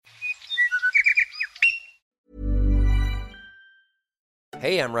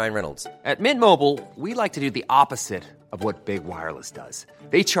Hey, I'm Ryan Reynolds. At Mint Mobile, we like to do the opposite of what Big Wireless does.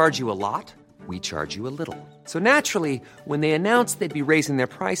 They charge you a lot, we charge you a little. So naturally, when they announced they'd be raising their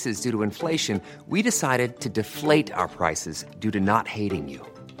prices due to inflation, we decided to deflate our prices due to not hating you.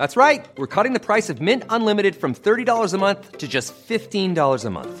 That's right. We're cutting the price of Mint Unlimited from $30 a month to just $15 a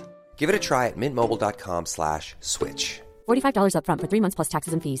month. Give it a try at mintmobile.com/switch. $45 up front for 3 months plus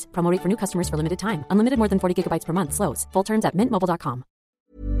taxes and fees. Promo rate for new customers for limited time. Unlimited more than 40 gigabytes per month slows. Full terms at mintmobile.com.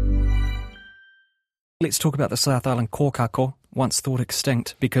 Let's talk about the South Island kokako, once thought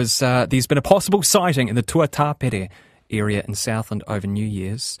extinct, because there's been a possible sighting in the Tuatapere area in Southland over New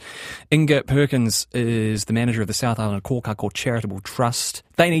Year's. Inga Perkins is the manager of the South Island Kokako Charitable Trust.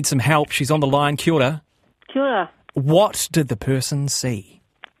 They need some help. She's on the line. Kia ora. Kia ora. What did the person see?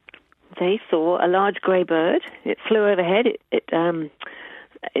 They saw a large grey bird. It flew overhead. It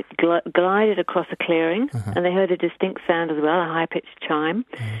glided across a clearing, and they heard a distinct sound as well, a high-pitched chime.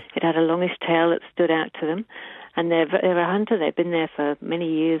 It had a longish tail that stood out to them. And they're a hunter. They've been there for many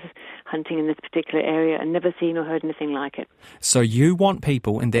years hunting in this particular area and never seen or heard anything like it. So you want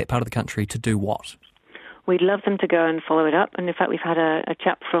people in that part of the country to do what? We'd love them to go and follow it up. And in fact, we've had a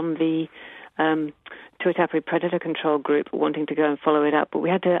chap from the Tuatapere Predator Control Group wanting to go and follow it up. But we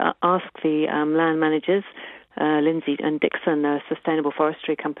had to ask the land managers, Lindsay and Dixon, a sustainable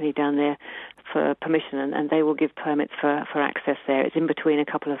forestry company down there, for permission, and they will give permits for access there. It's in between a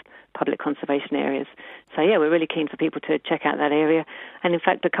couple of public conservation areas. So yeah, we're really keen for people to check out that area. And in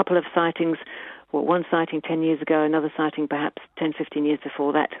fact, a couple of sightings, well, one sighting 10 years ago, another sighting perhaps 10, 15 years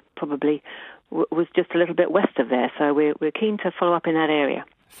before that, probably was just a little bit west of there. So we're keen to follow up in that area.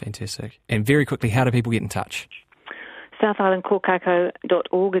 Fantastic. And very quickly, how do people get in touch?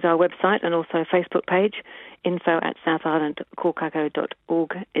 SouthIslandKokako.org is our website, and also a Facebook page.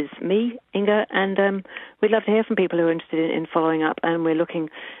 info@SouthIslandKokako.org is me, Inga, and we'd love to hear from people who are interested in following up, and we're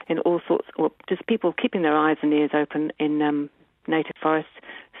looking in all sorts, well, just people keeping their eyes and ears open in native forests,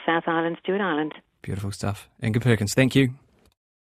 South Island, Stewart Island. Beautiful stuff. Inga Perkins, thank you.